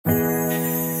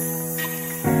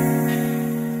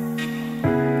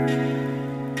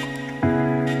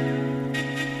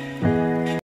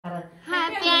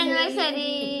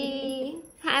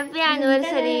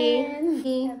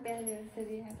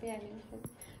Happy anniversary.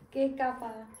 Cake कापा.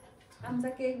 आमचा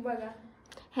cake बघा.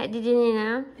 ह्या दीदीने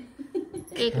ना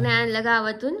केक नाही आणला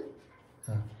गावातून.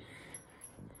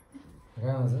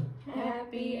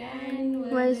 Happy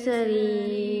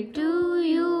anniversary to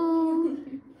you.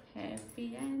 Happy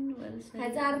anniversary.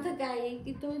 ह्याचा अर्थ काय आहे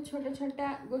की तुम्ही छोट्या छोट्या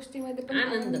गोष्टीमध्ये पण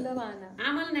आनंद माना.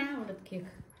 आम्हाला नाही आवडत केक.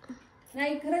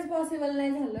 नाही खरंच पॉसिबल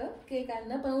नाही झालं केक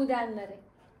आणणं, पण उद्या आणणार आहे.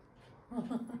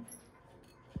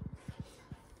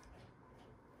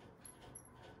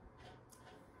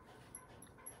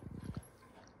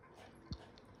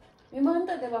 मी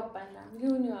म्हणतो ते पप्पांना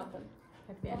घेऊन येऊ आपण.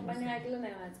 पप्पांनी ऐकलं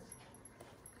नाही माझं.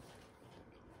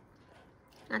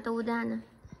 आता उद्या आणा.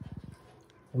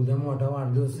 उद्या मोठा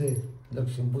वाढदिवस आहे,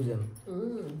 लक्ष्मीपूजन.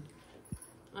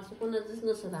 असं कोणाचंच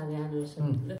नसत आले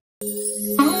अॅनिव्हर्सरी.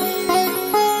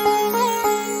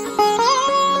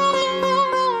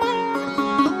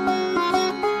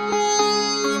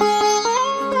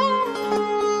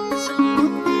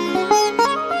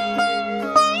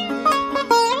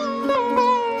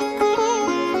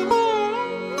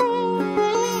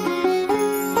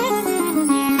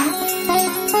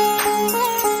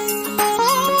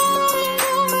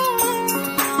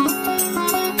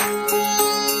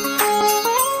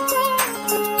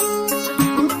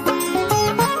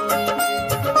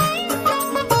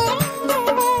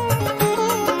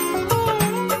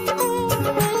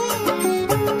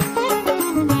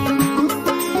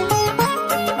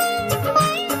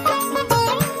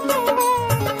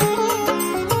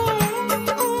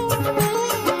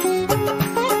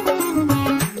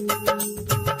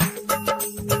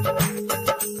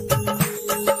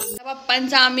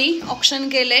 पप्पांचं आम्ही ऑप्शन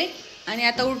केलंय आणि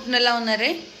आता उठणं लावणार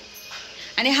आहे.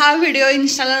 आणि हा व्हिडिओ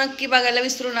इन्स्टाला नक्की बघायला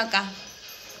विसरू नका.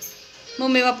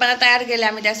 मम्मी पप्पांना तयार केले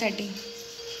आम्ही त्यासाठी.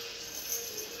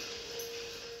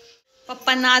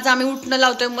 पप्पांना आज आम्ही उठणं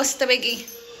लावतोय मस्तपैकी.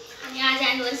 आणि आज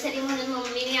अॅनिव्हर्सरी म्हणून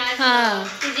मम्मीने आज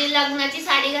तुझी लग्नाची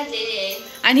साडी घातलेली आहे.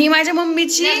 आणि ही माझ्या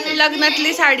मम्मीची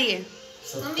लग्नातली साडी आहे.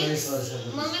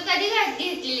 मम्मी कधी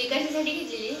घेतलेली, कशासाठी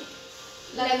घेतलेली?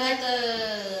 लग्नात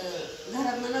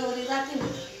घरात नवरी जाते ना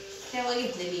तेव्हा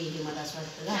घेतलेली ही मला असं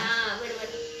वाटतं. हा बरोबर.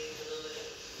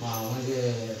 म्हणजे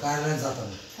कार्यालयात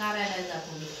जाताना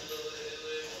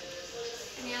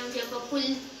आणि आमचे फुल.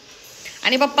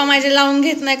 आणि पप्पा माझे लावून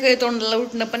घेत नाही काही तोंडाला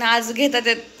उठणं, पण आज घेतात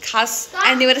खास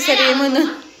अॅनिव्हर्सरी आहे म्हणून.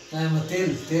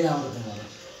 तेल आवडतं मला.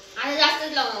 आज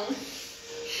जास्तच लावून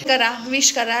करा,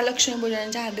 विश करा.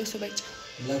 लक्ष्मीपूजनाच्या हार्दिक शुभेच्छा.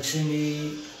 लक्ष्मी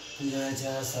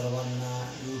पूजनाच्या सर्वांना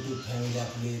यूट्यूब फॅमिली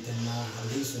आपली त्यांना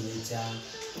हार्दिक शुभेच्छा.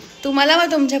 तुम्हाला व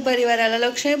तुमच्या परिवाराला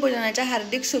लक्ष्मीपूजनाच्या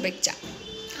हार्दिक शुभेच्छा.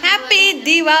 हॅपी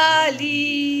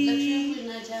दिवाळी.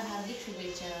 लक्ष्मीपूजनाच्या हार्दिक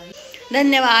शुभेच्छा.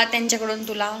 धन्यवाद त्यांच्याकडून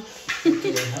तुला.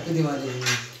 हॅपी दिवाळी.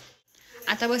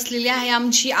 आता बसलेली आहे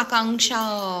आमची आकांक्षा.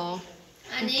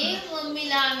 आणि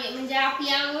मम्मीला म्हणजे आपली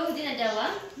आंघोळ होती ना तेव्हा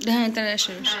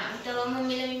तेव्हा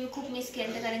मम्मीला मी खूप मिस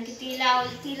केलं, कारण की तिला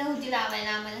होती लावायला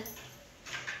आम्हाला,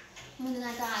 म्हणून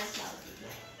आता आज लावते.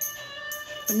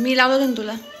 पण मी लावलं ना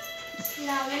तुला.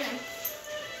 लावलं ना.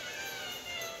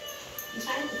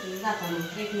 जाताना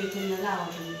एकमेकांना लावा.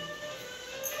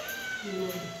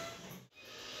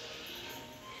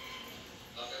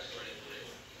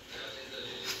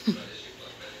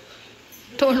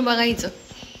 तोंड बघायचं.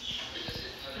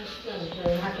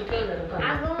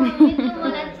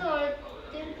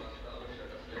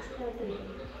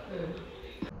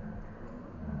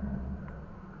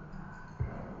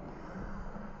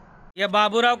 ये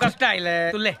बाबूराव का स्टाइल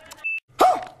है तुले.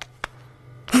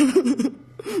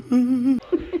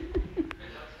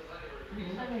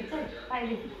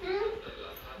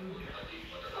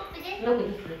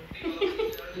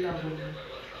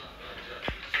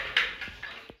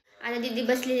 आता दीदी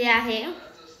बसलेली आहे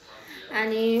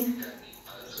आणि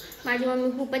माझी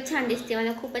मम्मी खूपच छान दिसते.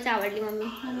 मला खूपच आवडली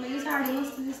मम्मीची साडी.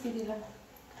 मस्त दिसते तिला.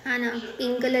 हा ना,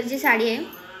 पिंक कलरची साडी आहे.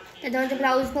 त्याच्यावरती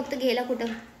ब्लाऊज फक्त गेला कुठं.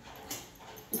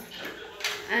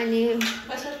 आणि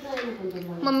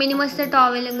मम्मीने मस्त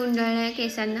टॉवेल गुंडाळलाय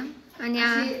केसांना. आणि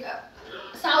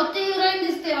साऊथ हिरोईन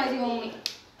दिसते माझी मम्मी.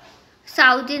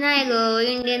 साऊथी नाही ग,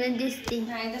 इंडियनच दिसते.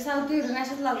 नाही तर साऊथ हिरोईन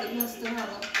अशाच लावतात मस्त.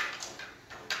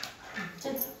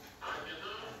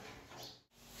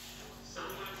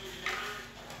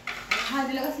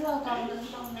 हळदीला कसं लावतो आपण?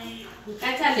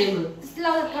 काय चाललंय मग?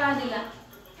 लावतात का हळदीला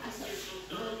असं?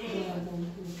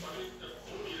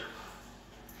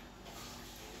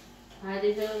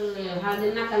 हळदी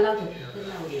नाका लावतात.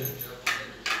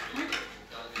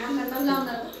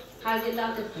 हळदी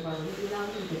लावतात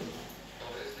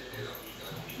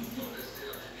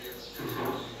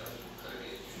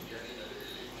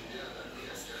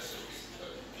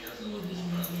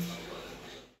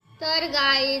का? तर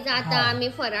गाईज आता आम्ही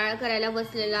फराळ करायला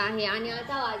बसलेलो आहे आणि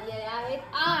आता वाजलेले आहेत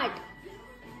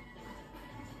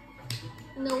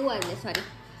 9 वाजले सॉरी.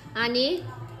 आणि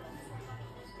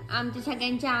आमच्या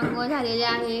सगळ्यांचे आंघोळ झालेले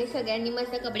आहे. सगळ्यांनी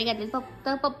मस्त कपडे घातले, फक्त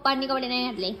पप्पांनी कपडे नाही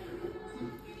घातले.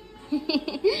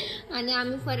 आणि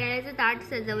आम्ही फराळाचं ताट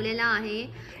सजवलेलं आहे.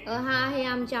 हा आहे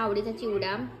आमच्या आवडीचा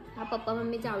चिवडा, हा पप्पा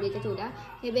मम्मीचा आवडीचा चिवडा.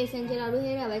 हे बेसनचे लाडू,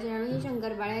 हे रव्याचे लाडू, हे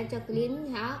शंकरपाळ्या, चकली,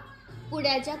 ह्या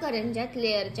पुड्याच्या करंज्यात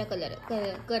लेअरच्या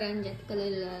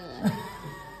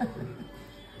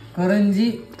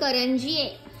करंजी आहे.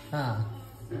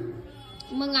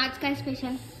 मग आज काय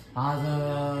स्पेशल? आज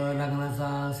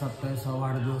लग्नाचा 27वा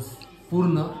वाढदिवस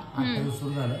पूर्ण 28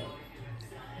 सुरू झालं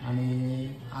आणि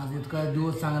आज इतका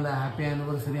दिवस चांगला आहे. हॅपी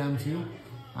ॲनिव्हर्सरी आमची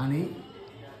आणि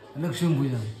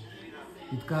लक्ष्मीपूजन.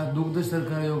 इतका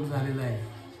दुग्धशर्करा योग झालेला आहे,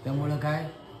 त्यामुळं काय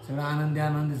सगळं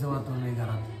आनंदीचं वातावरण आहे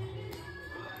घरात.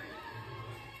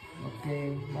 Okay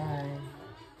bye.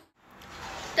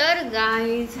 तर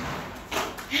गाईज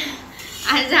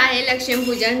आज आहे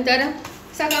लक्ष्मीपूजन. तर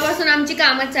सकाळपासून आमची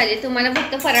कामच चालली. तुम्हाला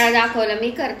फक्त फराळ दाखवलं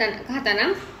मी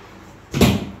खाताना.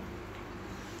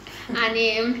 आणि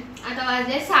आता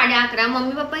वाजले 11:30.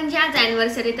 मम्मी पप्पांची आज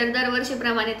ॲनिव्हर्सरी, तर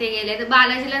दरवर्षीप्रमाणे ते गेले. तर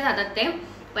बालाजीला जातात ते,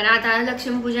 पण आता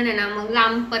लक्ष्मीपूजन आहे ना, मग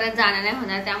लांब परत जाणं नाही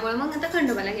होणार, त्यामुळे मग आता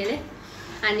खंडोबाला गेले.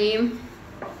 आणि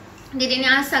दीदीने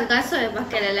आज सगळा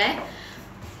स्वयंपाक केलेला आहे.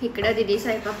 इकडं दीदी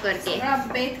स्वयंपाक करते.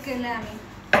 बेत केलंय आम्ही.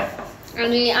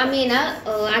 आणि आम्ही ना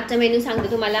आजचा मेनू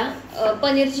सांगतो तुम्हाला.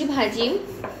 पनीरची भाजी,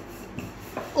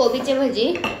 कोबीची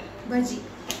भजीच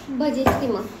की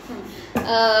मग,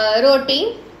 रोटी,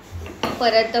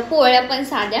 परत पोळ्या पण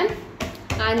साध्या,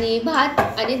 आणि भात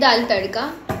आणि दाल तडका,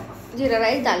 जिरा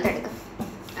राईस दाल तडका.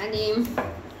 आणि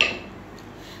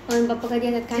पप्पा कधी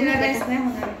येतात काय माहिती.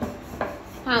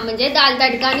 हा म्हणजे दाल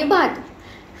तडका आणि भात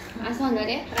असं होणार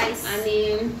आहे राईस.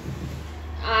 आणि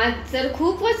आज तर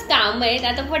खूपच काम आहेत.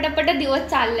 आता पटापट दिवस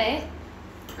चाललाय.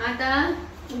 आता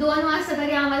 2 वाजता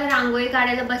तरी आम्हाला रांगोळी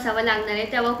काढायला बसावं लागणार आहे,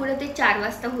 तेव्हा कुठे ते 4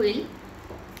 वाजता होईल.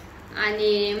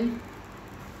 आणि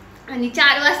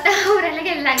 4 वाजता आवरायला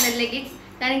गेलं लागणार लगेच,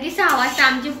 कारण की 6 वाजता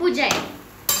आमची पूजा आहे,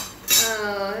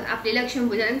 आपली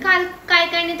लक्ष्मीपूजन. काल काय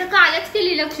नाही तर कालच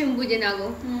केली लक्ष्मीपूजन अगो,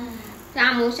 त्या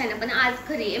अमावस्यानं, पण आज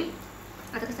खरी आहे.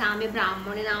 आता कसं आम्ही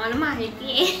ब्राह्मण आहे, आम्हाला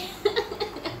माहिती आहे.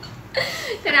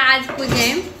 तर आज पूजा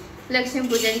आहे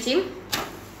लक्ष्मीपूजनची.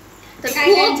 तर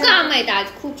खूप काम आहेत आज,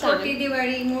 खूप काम. छोटी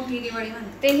दिवाळी मोठी दिवाळी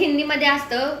म्हणतात ते हिंदीमध्ये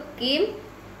असतं की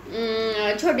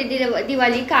छोटी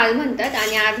दिवाळी काल म्हणतात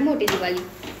आणि आज मोठी दिवाळी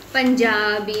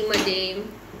पंजाबी मध्ये,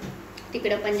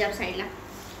 तिकडं पंजाब साईडला.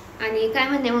 आणि काय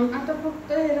म्हणते मग आता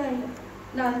फक्त हे राहिलं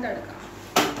दाल तडका.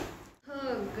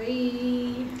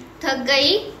 थक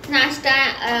गई. नाश्ता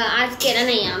आज केला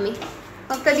नाही आम्ही,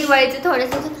 फक्त दिवाळीचं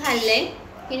थोडंसं खाल्लंय.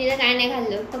 तिने तर काय नाही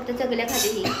खाल्लं, फक्त चकल्या खाते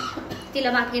ही.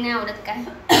 तिला बाकी नाही आवडत काय,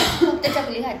 फक्त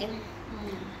चकली खाते.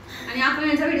 आणि आपण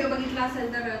याचा व्हिडिओ बघितला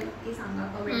असेल तर नक्की सांगा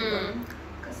कमेंट करून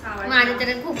कसा आवडला. माझे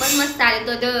तर खूपच मस्त आले.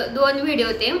 तो 2 व्हिडिओ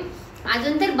होते,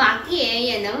 अजून तर बाकी आहे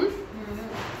येणं.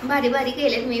 भारी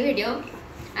केलेत मी व्हिडिओ.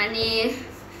 आणि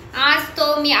आज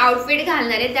तो मी आउटफिट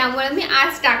घालणार आहे, त्यामुळे मी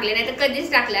आज टाकले, नाही तर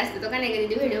कधीच टाकले असते तो का नाही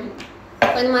कधी व्हिडिओ.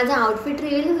 पण माझा आउटफिट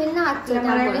रिव्हील होईल ना आजचा.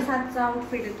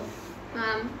 आउटफिट येतो.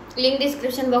 लिंक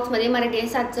डिस्क्रिप्शन बॉक्समध्ये मराठी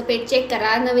 7चं पेज चेक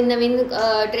करा. नवीन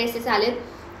ड्रेसेस आलेत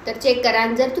तर चेक करा.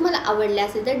 जर तुम्हाला आवडले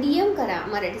असेल तर DM करा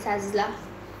मराठी साजला,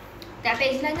 त्या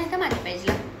पेजला नाही तर माझ्या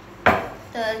पेजला.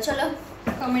 तर चलो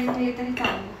कमेंट केली तरी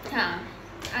चालेल. हां.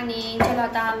 आणि चलो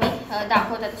आता आम्ही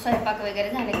दाखवतात स्वयंपाक वगैरे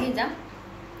झालं की जा.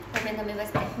 तोपर्यंत मी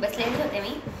बसलेलीच होते मी.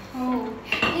 हो,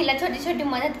 हिला छोटी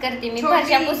मदत करते मी.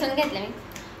 फरशा पुसून घेतल्या मी.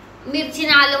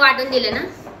 मिरचीनं आलं वाटून दिलं ना,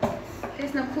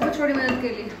 तेच ना, खूप छोटी मदत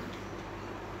केली.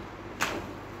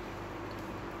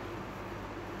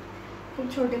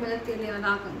 खूप छोटी मदत केली मला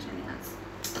आकांक्षाने आज.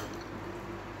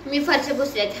 मी फरशा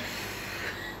पुसल्यात.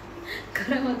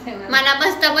 खरं होतंय मला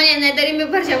बसता पण येत नाही तरी मी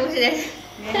फरशा पुसल्यात.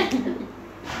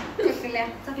 चकल्या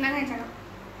खायच्या का?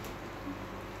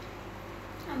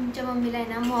 आमच्या मम्मीला आहे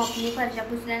ना मॉपनी फरशा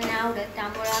पुसल्या नाही आवडत,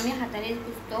 त्यामुळे आम्ही हातानेच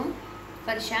पुसतो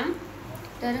फरशा.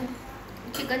 तर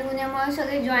चिकनगुन्यामुळे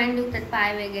सगळे जॉईंट दुखतात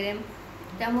पाय वगैरे,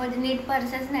 त्यामुळे नीट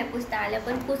फरशाच नाही पुसता आल्या,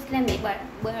 पण पुसल्या मी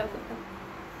बरं पडतं.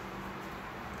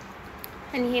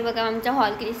 आणि हे बघा आमचा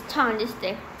हॉल किती छान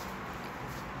दिसते.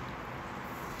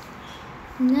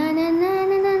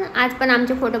 आज पण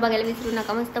आमचे फोटो बघायला विसरू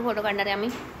नका, मस्त फोटो काढणार आहे आम्ही.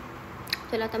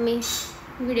 चला आता मी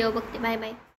व्हिडिओ बघते. Bye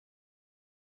bye.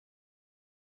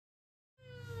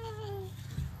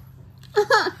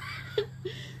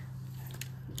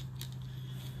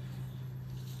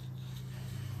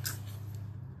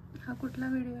 हा कुठला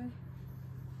व्हिडिओ आहे?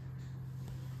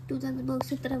 तुझा बघ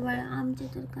 17 बाळा, आमचे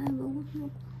तर काय बघूच नको.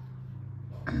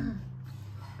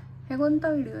 हे कोणता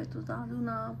व्हिडिओ आहे तुझा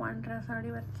जुना पांढऱ्या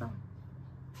साडीवरचा?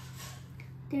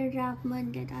 ते ड्राफ्ट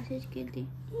मध्ये असेच केली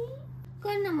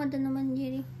कर ना मदन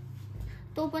मंजिरी.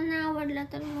 तो पण नाही आवडला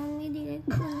तर मग मी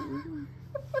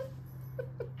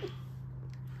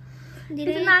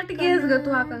किती नाटकी आहेस ग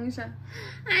तू आकांक्षा.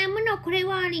 I am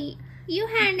नोकरीवाडी. You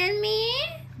handle me.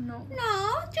 No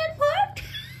no चल फट.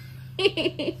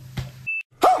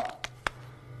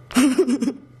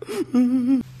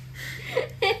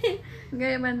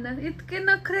 गे बंदा इतके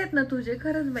नखरे आहेत ना तुझे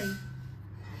खरंच बाई.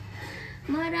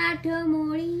 मराठ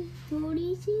मोळी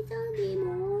थोडीशी साधी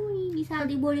मोळी. मी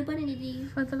साधी बोळी पण आहे ती.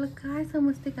 स्वतःला काय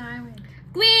समजते काय माहिती.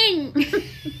 क्वीन.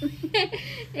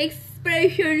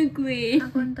 Expression queen. हा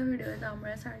कोणता व्हिडिओ आहे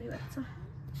जांभळ्या साडीवरचा?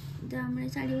 जांभळ्या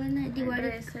साडीवर नाही दिवाळी.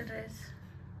 ड्रेस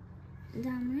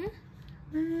जांभळ्या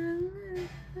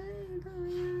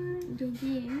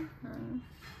तुझी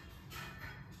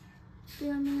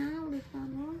तुला मी आवडत का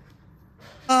गं?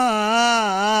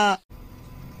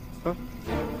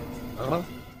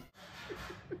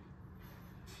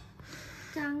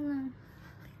 सांग ना.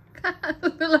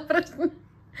 तुला प्रश्न.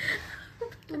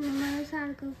 तुम्ही मला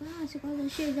सारखं का असं का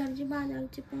शेजारचे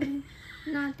बाजारचे पण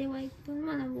नातेवाईक पण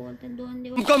मला बोलतात 2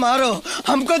 दिवस हमको मारो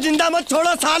हमको जिंदा मत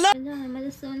छोड़ो साला. माझा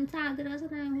सण साजराच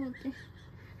नाही होते.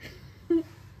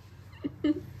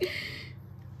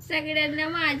 सगळ्यांना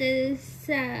माझं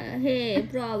हे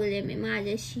प्रॉब्लेम आहे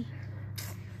माझ्याशी.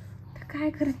 काय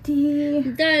करते?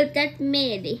 जळतात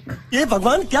मेले. ये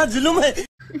भगवान क्या जुलुम है.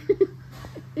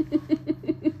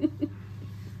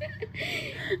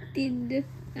 ती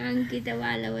अंकिता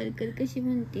वालावरकर कशी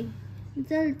म्हणते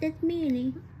जळतात मेले.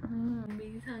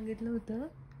 मी सांगितलं होतं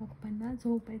पप्पांना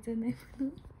झोपायचं नाही म्हणून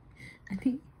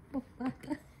आणि पप्पा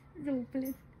आता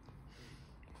झोपले.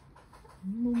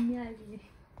 मम्मी आली.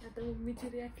 आता मम्मीची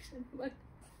रिॲक्शन बघ.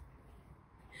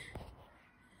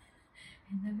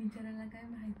 यांना बिचारायला काय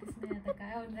माहितीच नाही आता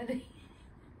काय होणार आहे.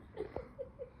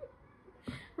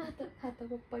 आता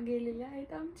पप्पा गेलेले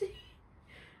आहेत आमचे.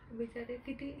 बिचारे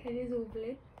किती ह्याने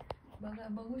झोपले बघा.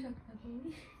 बघू शकता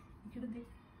तुम्ही. इकडे दे.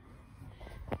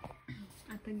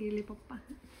 आता गेले पप्पा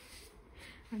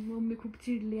आणि मम्मी खूप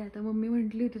चिडली. आता मम्मी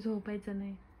म्हटली होती झोपायचं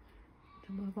नाही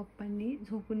तर मग पप्पांनी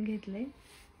झोपून घेतले.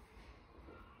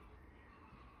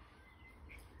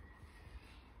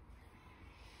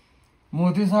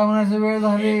 मोती साबणाची वेळ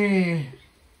झाली.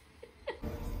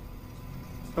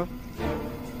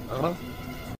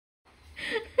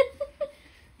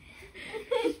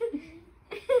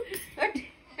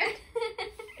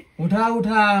 उठा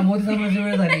उठा मोती साबणाची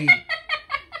वेळ झाली.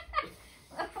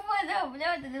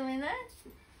 तुम्ही ना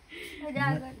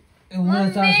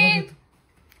उन्हाचा आस्वाद घेतो.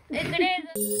 इकडे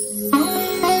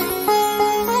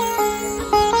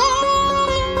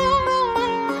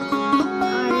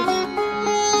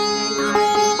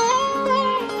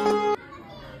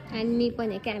आणि मी पण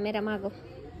आहे कॅमेरा मागव.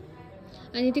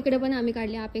 आणि तिकडे पण आम्ही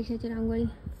काढली अपेक्षाची रांगोळी.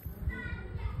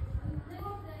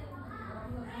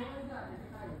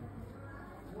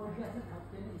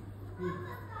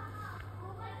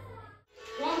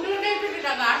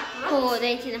 हो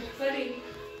द्यायची ना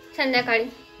संध्याकाळी.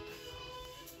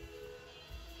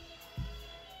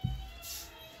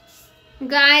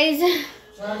 गाईज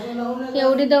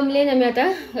एवढी दमले ना मी आता.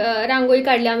 रांगोळी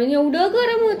काढली आम्ही. एवढं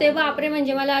गरम होते बापरे.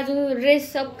 म्हणजे मला अजून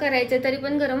ड्रेस अप करायचं तरी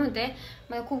पण गरम होते.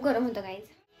 मला खूप गरम होतं गाईज.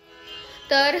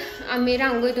 तर आम्ही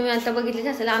रांगोळी तुम्ही आता बघितलीच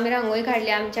असेल. आम्ही रांगोळी काढली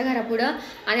आमच्या घरापुढं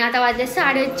आणि आता वाजले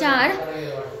 4:30.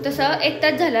 तसं 1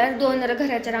 तास झालं. 2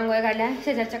 घराच्या रांगोळ्या काढल्या.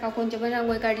 शेजारच्या काकूंची पण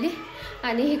रांगोळी काढली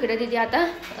आणि इकडे दिदी आता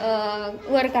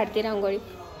वर काढते रांगोळी.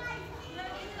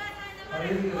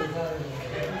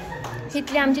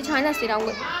 इथली आमची छान असते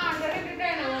रांगोळी.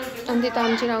 आणि तिथं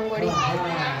आमची रांगोळी.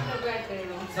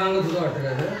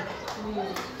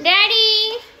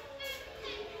 डॅडी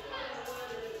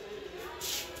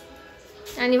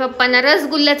आणि पप्पांना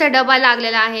रसगुल्ल्याचा डबा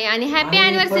लागलेला आहे. आणि हॅपी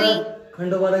अॅनिव्हर्सरी.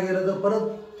 खंडोबाला गेलो तर परत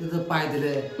तिथं पाय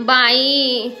दिले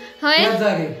बाई. होय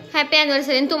हॅपी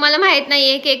अॅनिव्हर्सरी. तुम्हाला माहित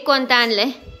नाहीये केक कोणता आणलाय?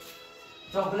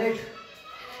 चॉकलेट.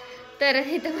 तर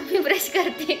इथं मी ब्रश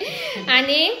करते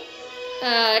आणि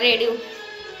रेडी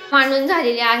मांडून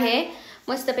झालेली आहे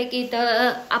मस्तपैकी.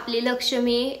 इथं आपली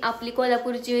लक्ष्मी आपली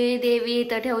कोल्हापूरची देवी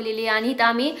इथं ठेवलेली. आणि इथं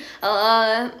आम्ही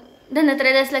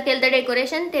धनत्रयोदसला केलं तर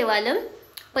डेकोरेशन तेवालं.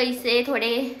 पैसे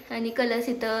थोडे आणि कलर्स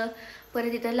इथं.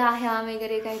 परत इथं लाह्या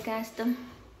वगैरे काय काय असतं.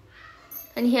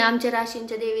 आणि हे आमच्या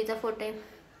राशींच्या देवीचा फोटो आहे.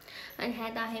 आणि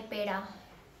ह्यात आहे पेढा.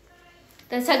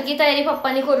 तर सगळी तयारी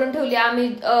पप्पांनी करून ठेवली. आम्ही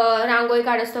रांगोळी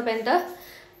काढत तोपर्यंत.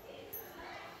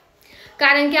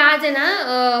 कारण की आज आहे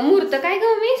ना मुहूर्त काय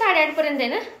गं मी 8:30 पर्यंत आहे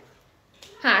ना.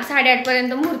 हां 8:30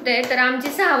 पर्यंत मुहूर्त आहे. तर आमची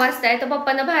 6 वाजता आहे. तर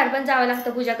पप्पांना बाहेर पण जावं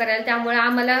लागतं पूजा करायला. त्यामुळे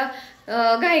आम्हाला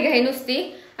घाई नुसती.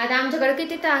 आता आमच्याकडे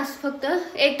किती तास, फक्त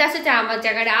 1 तासच आहे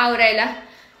आमच्याकडे आवरायला,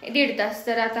 1.5 तास.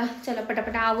 तर आता चला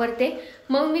पटापट आवरते,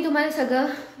 मग मी तुम्हाला सगळं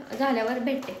झाल्यावर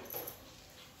भेटते.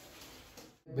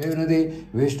 वेणुदे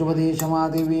विष्णुपदी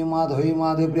क्षमादेवी माधवी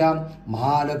माधुप्रिया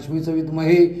महालक्ष्मीच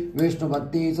विद्महे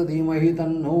विष्णुभक्तीच धीमहि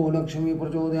तन्नो लक्ष्मी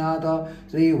प्रचोदयात्.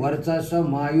 श्री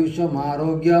वर्चस्वमायुष्यम्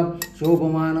आरोग्य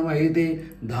शोभमान महिते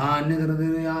धान्य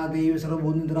धनया देवी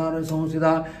सर्वभूतनिद्रार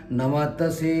संस्थिता.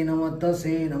 नमस्तस्यै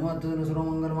नमस्तस्यै नमस्तस्यै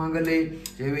सर्वमंगलमांगल्ये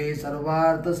शिवे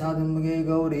सर्वार्थ साधके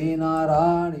गौरी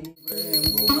नारायणी प्रेम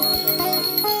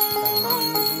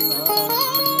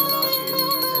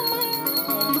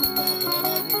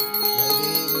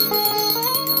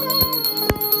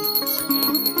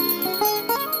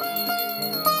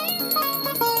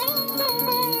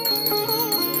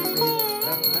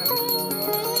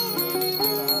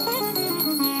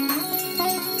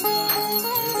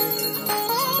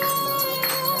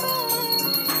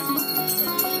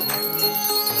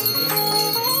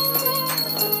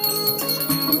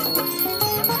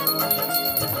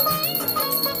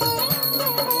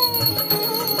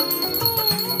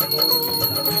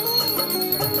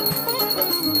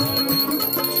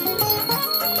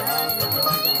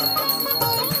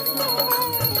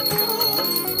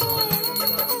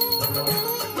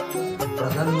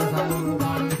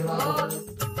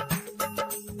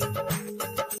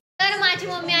तर माझी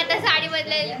मम्मी आता साडी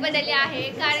बदलली आहे,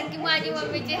 कारण की माझी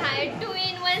मम्मीची आहे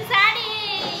 2-in-1 साडी.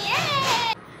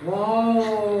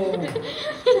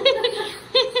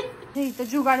 इथं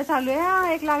जुगाड चालू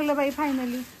आहे. एक लागलं बाई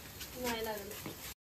फायनली. नाही लागलं.